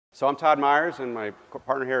So I'm Todd Myers, and my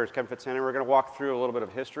partner here is Kevin Fitzhenry. We're going to walk through a little bit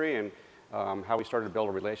of history and how we started to build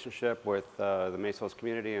a relationship with the Mesos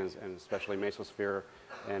community and especially Mesosphere,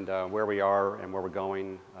 and where we are and where we're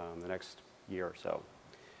going the next year or so.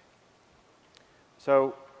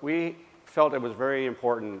 So we felt it was very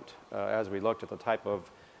important as we looked at the type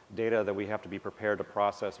of data that we have to be prepared to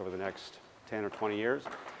process over the next 10 or 20 years,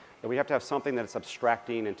 that we have to have something that's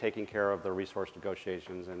abstracting and taking care of the resource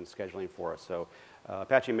negotiations and scheduling for us. So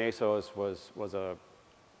Apache Mesos was a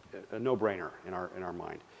no-brainer in our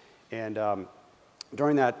mind. And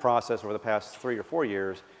during that process over the past 3 or 4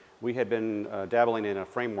 years, we had been dabbling in a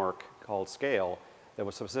framework called Scale that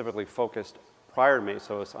was specifically focused prior to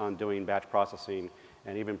Mesos on doing batch processing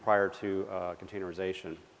and even prior to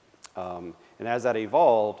containerization. And as that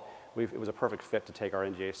evolved, it was a perfect fit to take our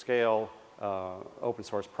NGA Scale open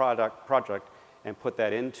source project and put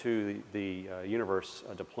that into the universe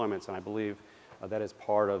deployments, and I believe that is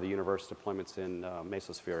part of the universe deployments in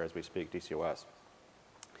Mesosphere as we speak, DCOS.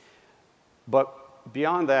 But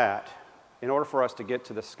beyond that, in order for us to get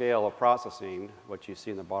to the scale of processing, what you see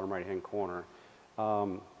in the bottom right-hand corner,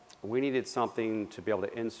 we needed something to be able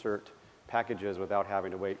to insert packages without having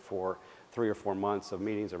to wait for 3 or 4 months of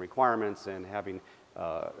meetings and requirements and having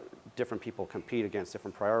different people compete against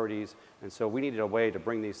different priorities. And so we needed a way to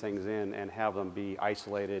bring these things in and have them be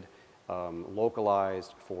isolated,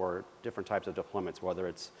 localized for different types of deployments, whether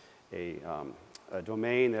it's a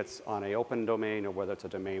domain that's on an open domain or whether it's a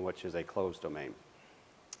domain which is a closed domain.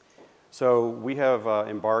 So we have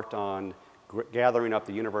embarked on gathering up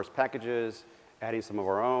the universe packages, adding some of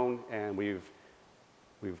our own, and we've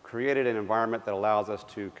created an environment that allows us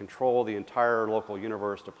to control the entire local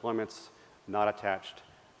universe deployments not attached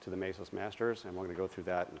to the Mesos masters, and we're going to go through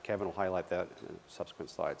that, and Kevin will highlight that in subsequent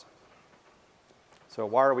slides. So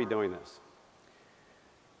why are we doing this?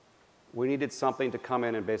 We needed something to come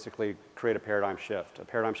in and basically create a paradigm shift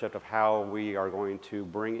of how we are going to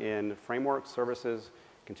bring in framework services,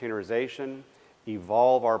 containerization,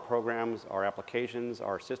 evolve our programs, our applications,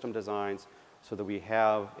 our system designs, so that we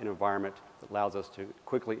have an environment that allows us to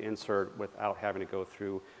quickly insert without having to go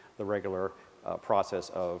through the regular process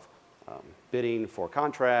of bidding for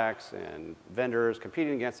contracts and vendors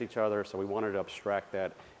competing against each other. So we wanted to abstract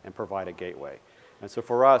that and provide a gateway. And so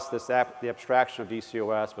for us, the abstraction of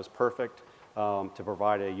DCOS was perfect to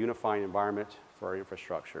provide a unifying environment for our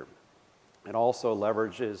infrastructure. It also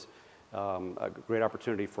leverages a great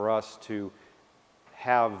opportunity for us to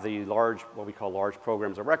have the what we call large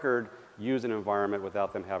programs of record, use an environment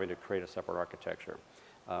without them having to create a separate architecture.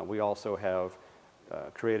 We also have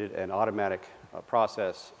created an automatic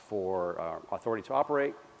process for authority to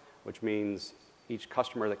operate, which means each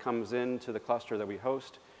customer that comes into the cluster that we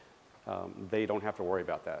host, they don't have to worry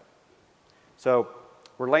about that. So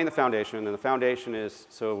we're laying the foundation, and the foundation is,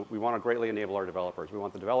 so we want to greatly enable our developers. We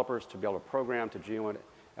want the developers to be able to program to GeoInt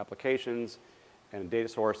applications and data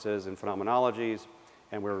sources and phenomenologies,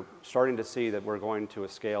 and we're starting to see that we're going to a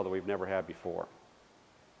scale that we've never had before.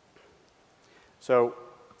 So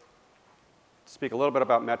to speak a little bit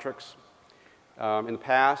about metrics, in the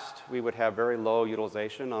past, we would have very low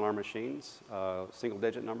utilization on our machines,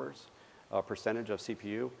 single-digit numbers, percentage of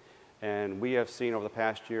CPU. And we have seen over the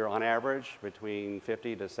past year, on average, between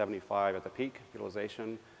 50 to 75 at the peak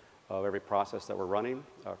utilization of every process that we're running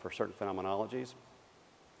for certain phenomenologies.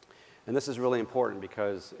 And this is really important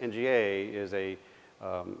because NGA is a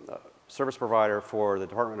service provider for the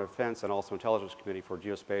Department of Defense and also intelligence community for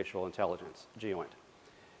geospatial intelligence, GeoInt.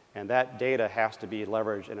 And that data has to be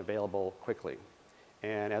leveraged and available quickly.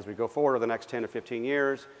 And as we go forward over the next 10 to 15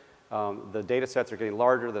 years, the data sets are getting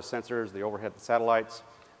larger, the sensors, the overhead satellites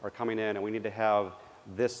are coming in, and we need to have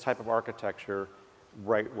this type of architecture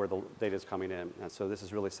right where the data is coming in. And so this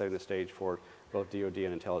is really setting the stage for both DoD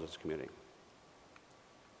and intelligence community.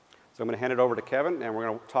 So I'm going to hand it over to Kevin, and we're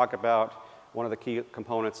going to talk about one of the key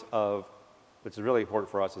components of, which is really important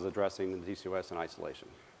for us, is addressing the DCOS and isolation.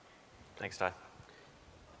 Thanks, Todd.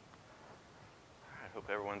 I hope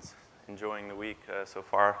everyone's enjoying the week so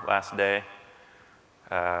far. Last day,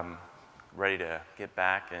 ready to get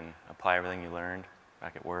back and apply everything you learned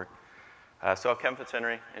back at work. So I'm Kevin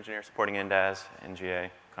Fitzhenry, engineer supporting NDAS, NGA,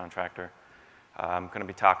 contractor. I'm going to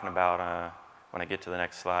be talking about, when I get to the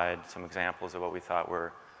next slide, some examples of what we thought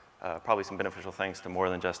were probably some beneficial things to more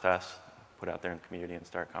than just us, put out there in the community and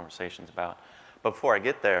start conversations about. But before I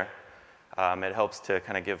get there, it helps to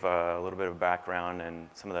kind of give a little bit of background and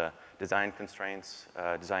some of the design constraints,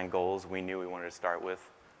 design goals we knew we wanted to start with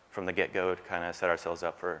from the get-go to kind of set ourselves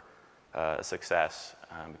up for success,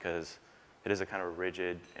 because it is a kind of a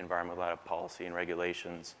rigid environment with a lot of policy and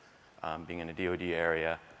regulations, being in a DoD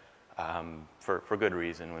area. for good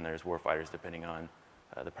reason when there's warfighters depending on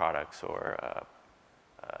the products or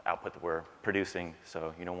output that we're producing.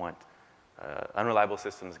 So you don't want unreliable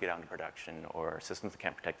systems to get out into production or systems that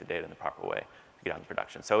can't protect the data in the proper way to get out into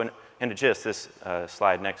production. So in a gist, this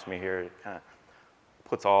slide next to me here kind of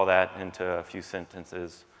puts all that into a few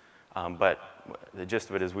sentences. But the gist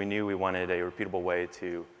of it is we knew we wanted a repeatable way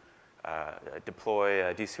to deploy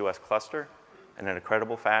a DCOS cluster in an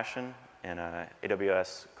credible fashion in an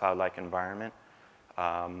AWS cloud-like environment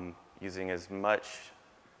using as much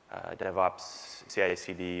DevOps,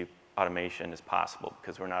 CI/CD automation as possible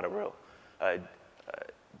because we're not a real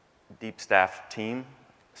deep staffed team.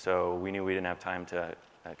 So we knew we didn't have time to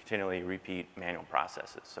continually repeat manual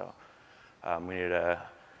processes. So we needed a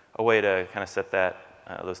way to kind of set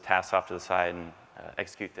those tasks off to the side and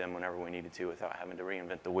execute them whenever we needed to without having to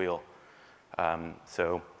reinvent the wheel.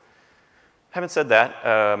 So having said that,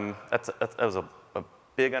 that was a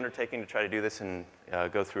big undertaking to try to do this and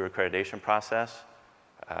go through accreditation process,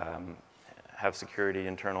 have security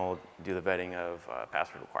internal, do the vetting of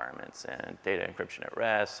password requirements and data encryption at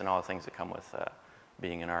rest and all the things that come with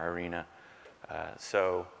being in our arena.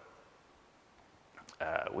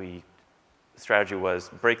 The strategy was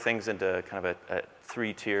break things into kind of a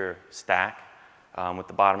three-tier stack. With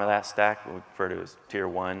the bottom of that stack, we refer to as tier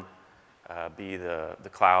 1, be the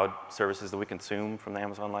cloud services that we consume from the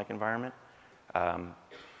Amazon-like environment.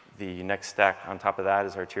 The next stack on top of that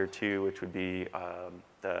is our tier 2, which would be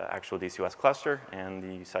the actual DCOS cluster and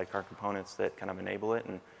the sidecar components that kind of enable it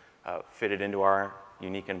and fit it into our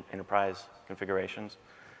unique enterprise configurations.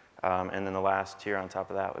 And then the last tier on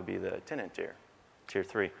top of that would be the tenant tier, tier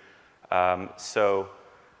 3.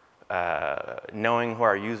 Knowing who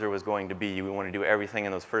our user was going to be, we want to do everything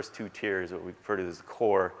in those first two tiers, what we refer to as the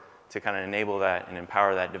core, to kind of enable that and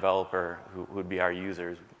empower that developer who would be our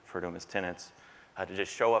users, we refer to them as tenants, to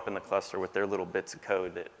just show up in the cluster with their little bits of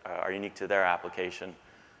code that are unique to their application.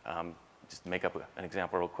 Just to make up an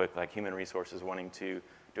example real quick, like human resources wanting to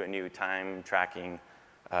do a new time tracking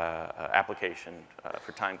application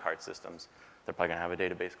for time card systems. They're probably going to have a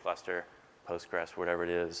database cluster, Postgres, whatever it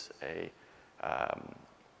is, a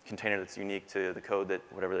container that's unique to the code that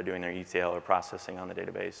whatever they're doing their ETL or processing on the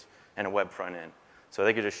database, and a web front end. So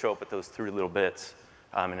they could just show up with those 3 little bits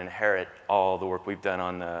and inherit all the work we've done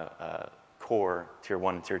on the core tier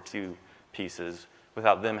 1 and tier 2 pieces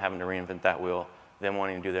without them having to reinvent that wheel, them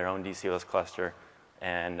wanting to do their own DCOS cluster,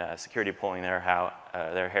 and security pulling their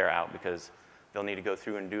hair out because they'll need to go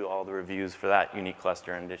through and do all the reviews for that unique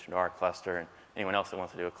cluster in addition to our cluster and anyone else that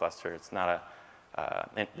wants to do a cluster. It's not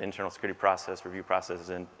the internal security process, review process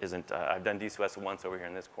isn't I've done DCOS once over here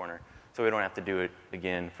in this corner, so we don't have to do it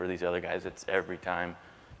again for these other guys. It's every time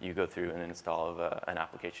you go through and install an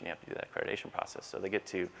application, you have to do that accreditation process. So they get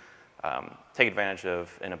to take advantage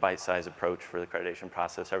of, in a bite-sized approach for the accreditation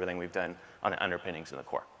process, everything we've done on the underpinnings in the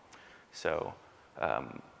core. So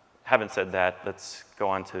having said that, let's go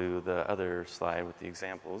on to the other slide with the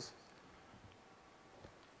examples.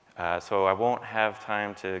 So I won't have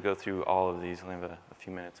time to go through all of these. We'll have a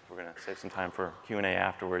few minutes. We're going to save some time for Q&A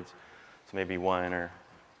afterwards. So maybe 1 or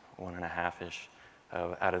 1.5-ish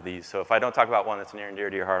out of these. So if I don't talk about one that's near and dear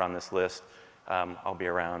to your heart on this list, I'll be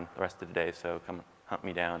around the rest of the day. So come hunt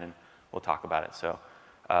me down and we'll talk about it. So,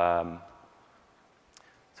 so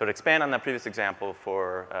to expand on that previous example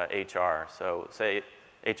for HR, so say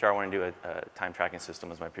HR wanted to do a time tracking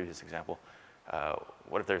system as my previous example.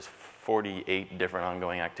 What if there's 48 different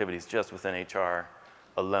ongoing activities just within HR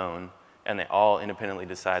alone, and they all independently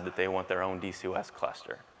decide that they want their own DCOS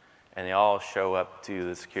cluster? And they all show up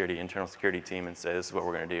to the internal security team and say, this is what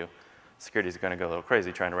we're going to do. Security is going to go a little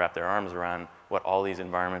crazy trying to wrap their arms around what all these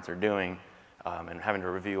environments are doing and having to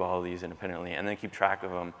review all of these independently and then keep track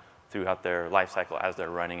of them throughout their life cycle as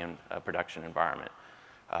they're running in a production environment.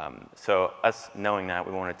 So us knowing that,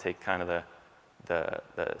 we want to take kind of the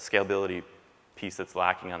scalability piece that's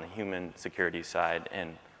lacking on the human security side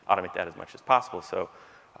and automate that as much as possible. So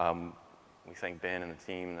we thank Ben and the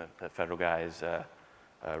team, the federal guys,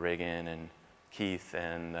 Reagan and Keith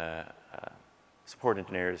and support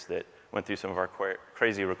engineers that went through some of our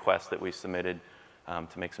crazy requests that we submitted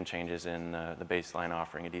to make some changes in the baseline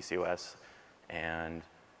offering of DCOS and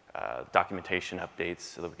documentation updates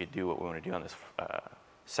so that we could do what we want to do on this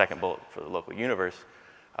second bullet for the local universe.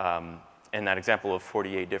 In that example of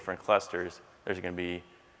 48 different clusters, there's going to be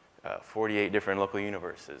 48 different local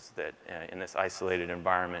universes that in this isolated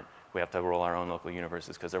environment, we have to roll our own local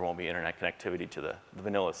universes because there won't be internet connectivity to the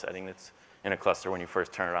vanilla setting that's in a cluster when you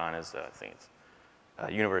first turn it on is, I think it's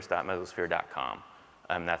universe.mesosphere.com.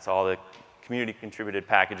 That's all the community contributed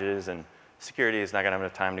packages and security is not going to have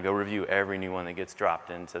enough time to go review every new one that gets dropped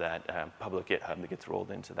into that public GitHub that gets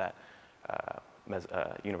rolled into that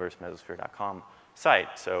universe-mesosphere.com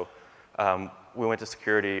site. So we went to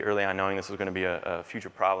security early on knowing this was going to be a future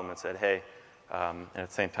problem and said, hey, and at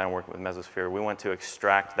the same time working with Mesosphere, we want to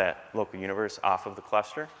extract that local universe off of the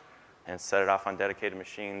cluster and set it off on dedicated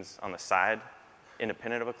machines on the side,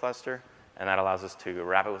 independent of a cluster. And that allows us to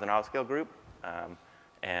wrap it with an autoscale group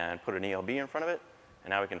and put an ELB in front of it. And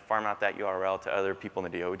now we can farm out that URL to other people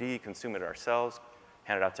in the DoD, consume it ourselves,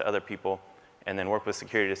 hand it out to other people, and then work with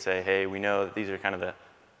security to say, hey, we know that these are kind of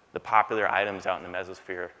the popular items out in the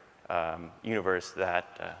Mesosphere universe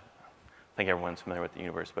that I think everyone's familiar with the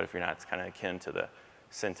universe, but if you're not, it's kind of akin to the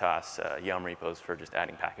CentOS Yum repos for just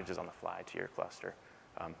adding packages on the fly to your cluster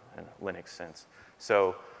in a Linux sense.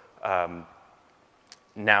 So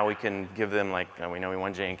now we can give them, like, we know we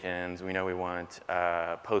want Jenkins, we know we want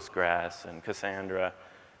Postgres and Cassandra,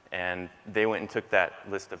 and they went and took that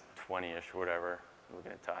list of 20-ish or whatever,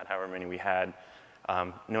 looking at Todd, however many we had,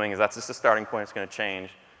 knowing that's just a starting point, it's going to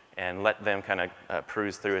change, and let them kind of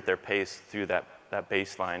peruse through at their pace through that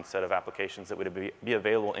baseline set of applications that would be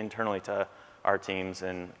available internally to our teams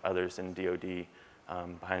and others in DoD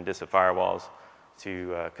behind distant firewalls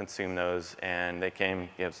to consume those. And they came,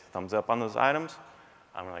 gave us a thumbs up on those items.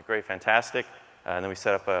 We're like, great, fantastic. And then we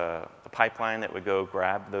set up a pipeline that would go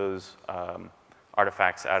grab those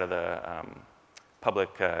artifacts out of the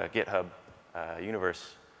public GitHub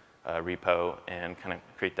universe repo and kind of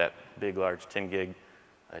create that big, large 10 gig,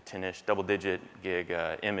 10-ish, double-digit gig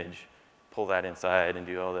image, pull that inside and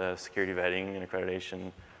do all the security vetting and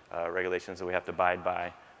accreditation regulations that we have to abide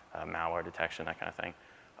by, malware detection, that kind of thing,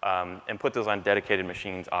 and put those on dedicated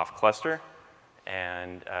machines off cluster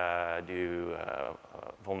and do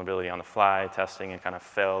vulnerability on the fly testing and kind of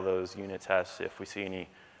fail those unit tests if we see any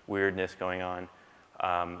weirdness going on.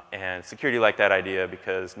 And security liked that idea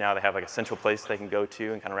because now they have like a central place they can go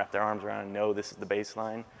to and kind of wrap their arms around and know this is the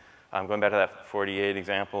baseline. Going back to that 48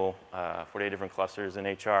 example, 48 different clusters in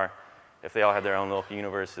HR, if they all had their own local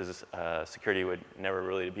universes, security would never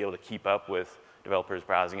really be able to keep up with developers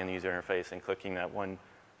browsing in the user interface and clicking that one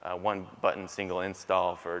button single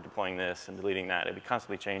install for deploying this and deleting that. It'd be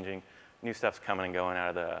constantly changing. New stuff's coming and going out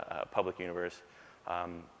of the public universe.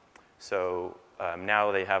 So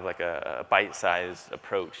now they have like a bite-sized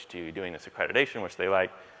approach to doing this accreditation, which they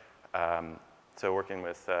like. So working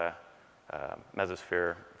with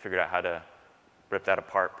Mesosphere, figured out how to rip that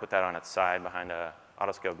apart, put that on its side behind a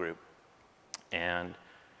autoscale group. And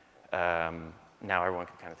now everyone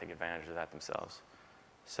can kind of take advantage of that themselves.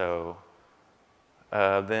 So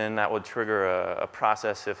then that would trigger a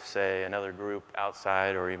process if, say, another group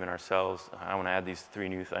outside or even ourselves, I want to add these 3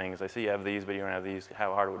 new things. I see you have these, but you don't have these.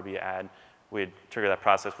 How hard would it be to add? We'd trigger that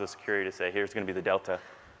process with security to say, here's going to be the delta,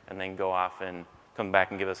 and then go off and come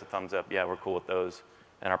back and give us a thumbs up. Yeah, we're cool with those.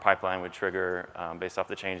 And our pipeline would trigger, based off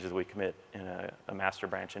the changes we commit in a master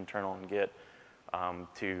branch internal in Git,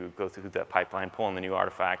 to go through that pipeline, pull in the new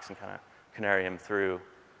artifacts and kind of canary them through.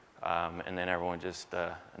 And then everyone just,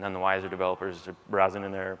 none the wiser developers are browsing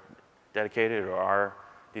in their dedicated or our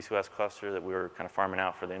DCOS cluster that we were kind of farming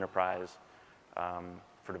out for the enterprise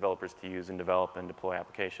for developers to use and develop and deploy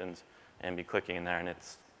applications and be clicking in there, and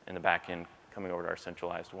it's in the back end coming over to our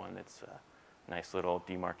centralized one. It's a nice little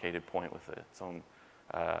demarcated point with its own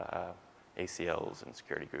ACLs and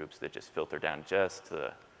security groups that just filter down just to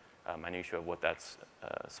the minutia of what that's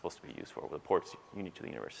supposed to be used for, with the ports unique to the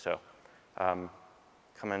universe. So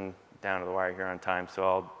coming down to the wire here on time,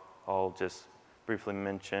 so I'll just briefly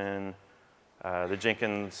mention the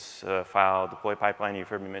Jenkins file deploy pipeline. You've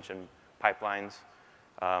heard me mention pipelines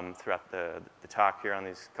throughout the talk here on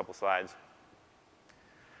these couple slides.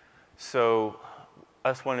 So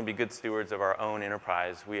us wanting to be good stewards of our own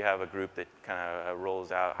enterprise, we have a group that kind of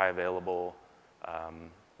rolls out high available,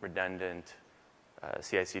 redundant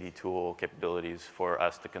CI/CD tool capabilities for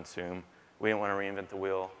us to consume. We didn't want to reinvent the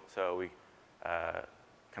wheel, so we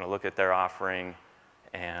kind of looked at their offering,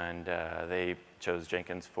 and they chose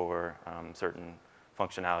Jenkins for certain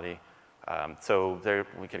functionality. So there,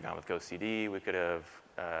 we could have gone with GoCD, we could have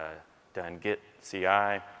done Git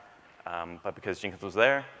CI, but because Jenkins was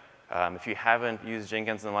there, if you haven't used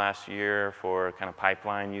Jenkins in the last year for kind of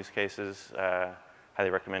pipeline use cases, highly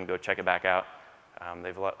recommend go check it back out.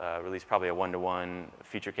 They've released probably a one-to-one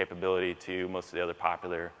feature capability to most of the other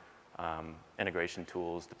popular integration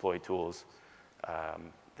tools, deploy tools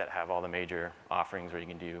that have all the major offerings where you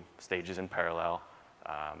can do stages in parallel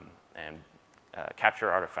and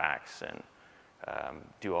capture artifacts and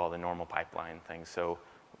do all the normal pipeline things. So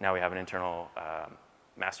now we have an internal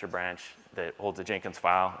master branch that holds a Jenkins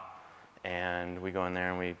file, and we go in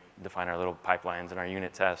there and we define our little pipelines and our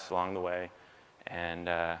unit tests along the way. And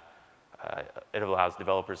it allows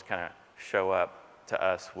developers to kind of show up to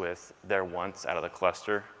us with their wants out of the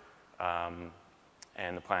cluster.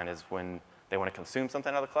 And the plan is when they want to consume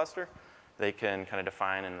something out of the cluster, they can kind of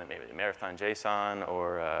define in maybe a marathon JSON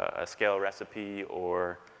or a scale recipe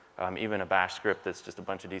or even a bash script that's just a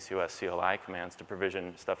bunch of DCOS CLI commands to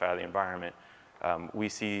provision stuff out of the environment. We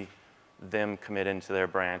see them commit into their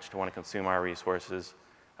branch to want to consume our resources.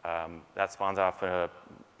 That spawns off a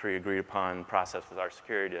pre-agreed upon process with our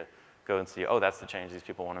security to go and see, oh, that's the change these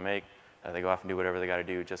people want to make. They go off and do whatever they got to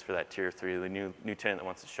do just for that tier 3, the new tenant that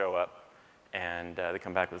wants to show up. And they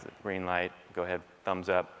come back with a green light, go ahead, thumbs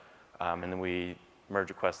up, and then we merge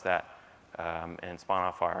request that and spawn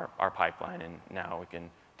off our pipeline. And now we can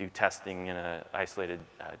do testing in an isolated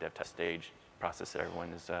dev test stage process that everyone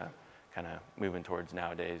is kind of moving towards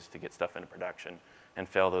nowadays to get stuff into production and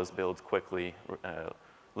fail those builds quickly,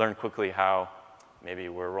 learn quickly how maybe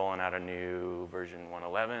we're rolling out a new version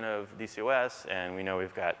 111 of DCOS, and we know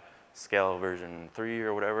we've got scale version 3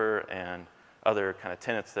 or whatever, and other kind of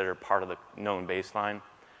tenants that are part of the known baseline,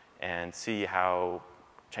 and see how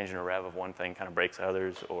changing a rev of one thing kind of breaks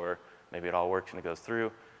others, or maybe it all works and it goes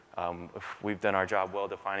through. If we've done our job well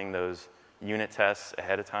defining those unit tests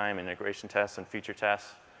ahead of time, integration tests and feature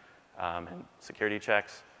tests, and security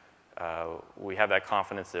checks, we have that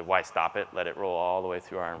confidence that why stop it, let it roll all the way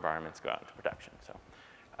through our environments, go out into production. So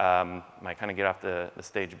might kind of get off the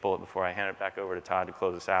stage bullet before I hand it back over to Todd to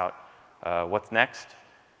close us out. What's next?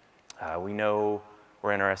 We know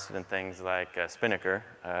we're interested in things like Spinnaker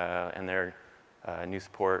and their new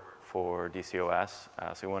support for DCOS.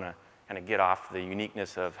 So we want to kind of get off the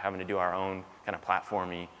uniqueness of having to do our own kind of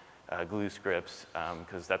platformy glue scripts,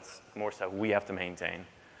 because that's more stuff we have to maintain.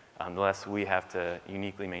 The less we have to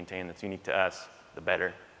uniquely maintain that's unique to us, the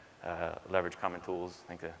better. Leverage common tools, I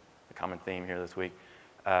think the common theme here this week.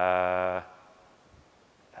 Terraform.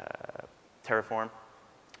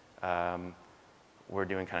 We're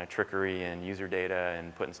doing kind of trickery and user data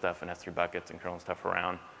and putting stuff in S3 buckets and curling stuff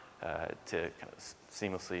around to kind of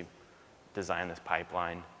seamlessly design this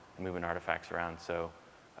pipeline and moving artifacts around. So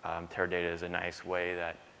Teradata is a nice way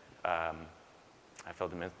that I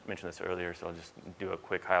failed to mention this earlier, so I'll just do a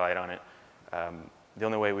quick highlight on it. The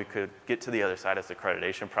only way we could get to the other side is the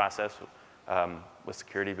accreditation process with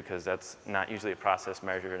security, because that's not usually a process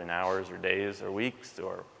measured in hours or days or weeks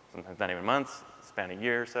or sometimes not even months, span a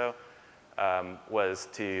year or so, was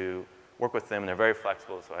to work with them, and they're very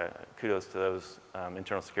flexible, so kudos to those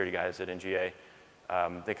internal security guys at NGA.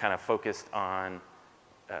 They kind of focused on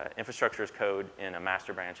infrastructure as code in a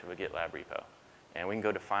master branch of a GitLab repo. And we can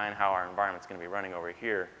go define how our environment's going to be running over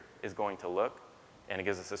here is going to look, and it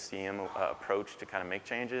gives us a CM approach to kind of make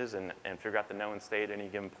changes and figure out the known state at any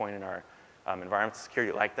given point in our environment.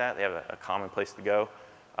 Security like that, they have a common place to go.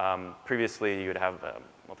 Previously, you would have a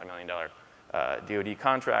multi-million-dollar DoD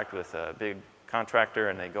contract with a big contractor,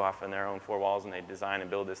 and they go off in their own four walls and they design and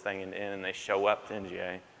build this thing and they show up to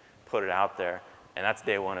NGA, put it out there. And that's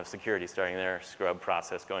day one of security, starting their scrub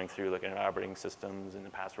process, going through, looking at operating systems and the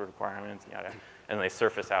password requirements, yada. And they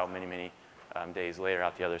surface out many days later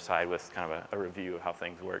out the other side with kind of a review of how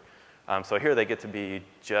things work. So here they get to be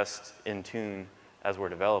just in tune as we're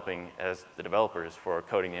developing, as the developers for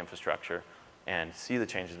coding the infrastructure, and see the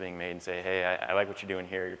changes being made and say, hey, I like what you're doing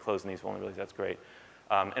here. You're closing these vulnerabilities. That's great.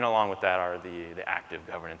 And along with that are the active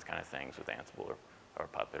governance kind of things with Ansible or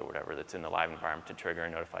Puppet or whatever that's in the live environment to trigger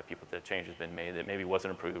and notify people that a change has been made that maybe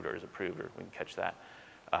wasn't approved or is approved, or we can catch that.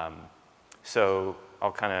 So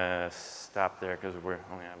I'll kind of stop there because we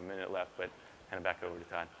only have a minute left, but hand it back over to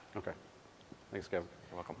Todd. Okay. Thanks, Kevin.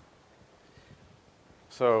 You're welcome.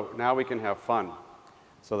 So now we can have fun.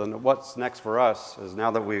 So then what's next for us is, now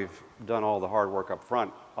that we've done all the hard work up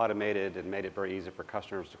front, automated and made it very easy for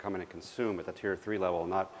customers to come in and consume at the tier 3 level and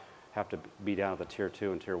not have to be down at the tier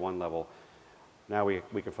 2 and tier 1 level, now we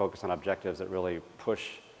can focus on objectives that really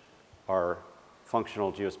push our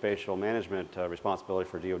functional geospatial management responsibility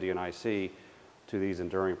for DoD and IC to these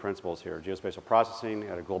enduring principles here. Geospatial processing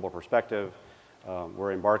at a global perspective.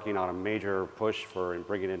 We're embarking on a major push for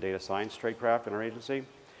bringing in data science tradecraft in our agency.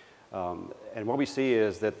 And what we see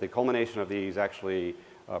is that the culmination of these actually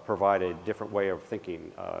provide a different way of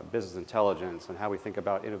thinking, business intelligence, and how we think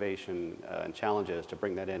about innovation and challenges to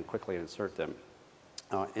bring that in quickly and insert them.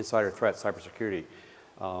 Insider threats, cybersecurity.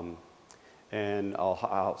 And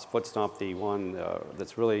I'll foot stomp the one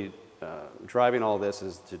that's really driving all this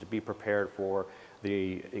is to be prepared for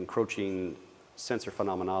the encroaching sensor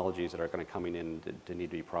phenomenologies that are going to coming in to need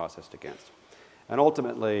to be processed against. And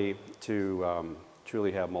ultimately, to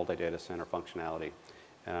truly have multi-data center functionality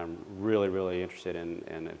And I'm really, really interested in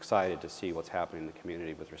and excited to see what's happening in the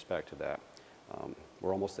community with respect to that.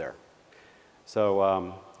 We're almost there.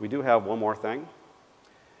 So we do have one more thing.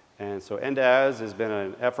 And so NDAS has been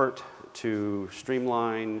an effort to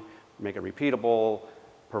streamline, make it repeatable,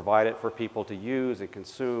 provide it for people to use and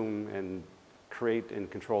consume and create and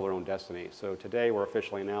control their own destiny. So today we're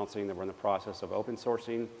officially announcing that we're in the process of open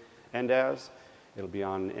sourcing NDAS. It'll be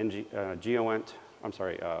on GitHub/NGA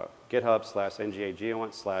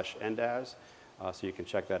GeoInt/NDAS. So you can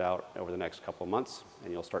check that out over the next couple of months,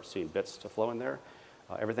 and you'll start seeing bits to flow in there.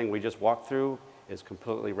 Everything we just walked through is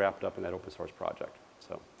completely wrapped up in that open source project.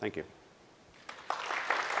 So thank you.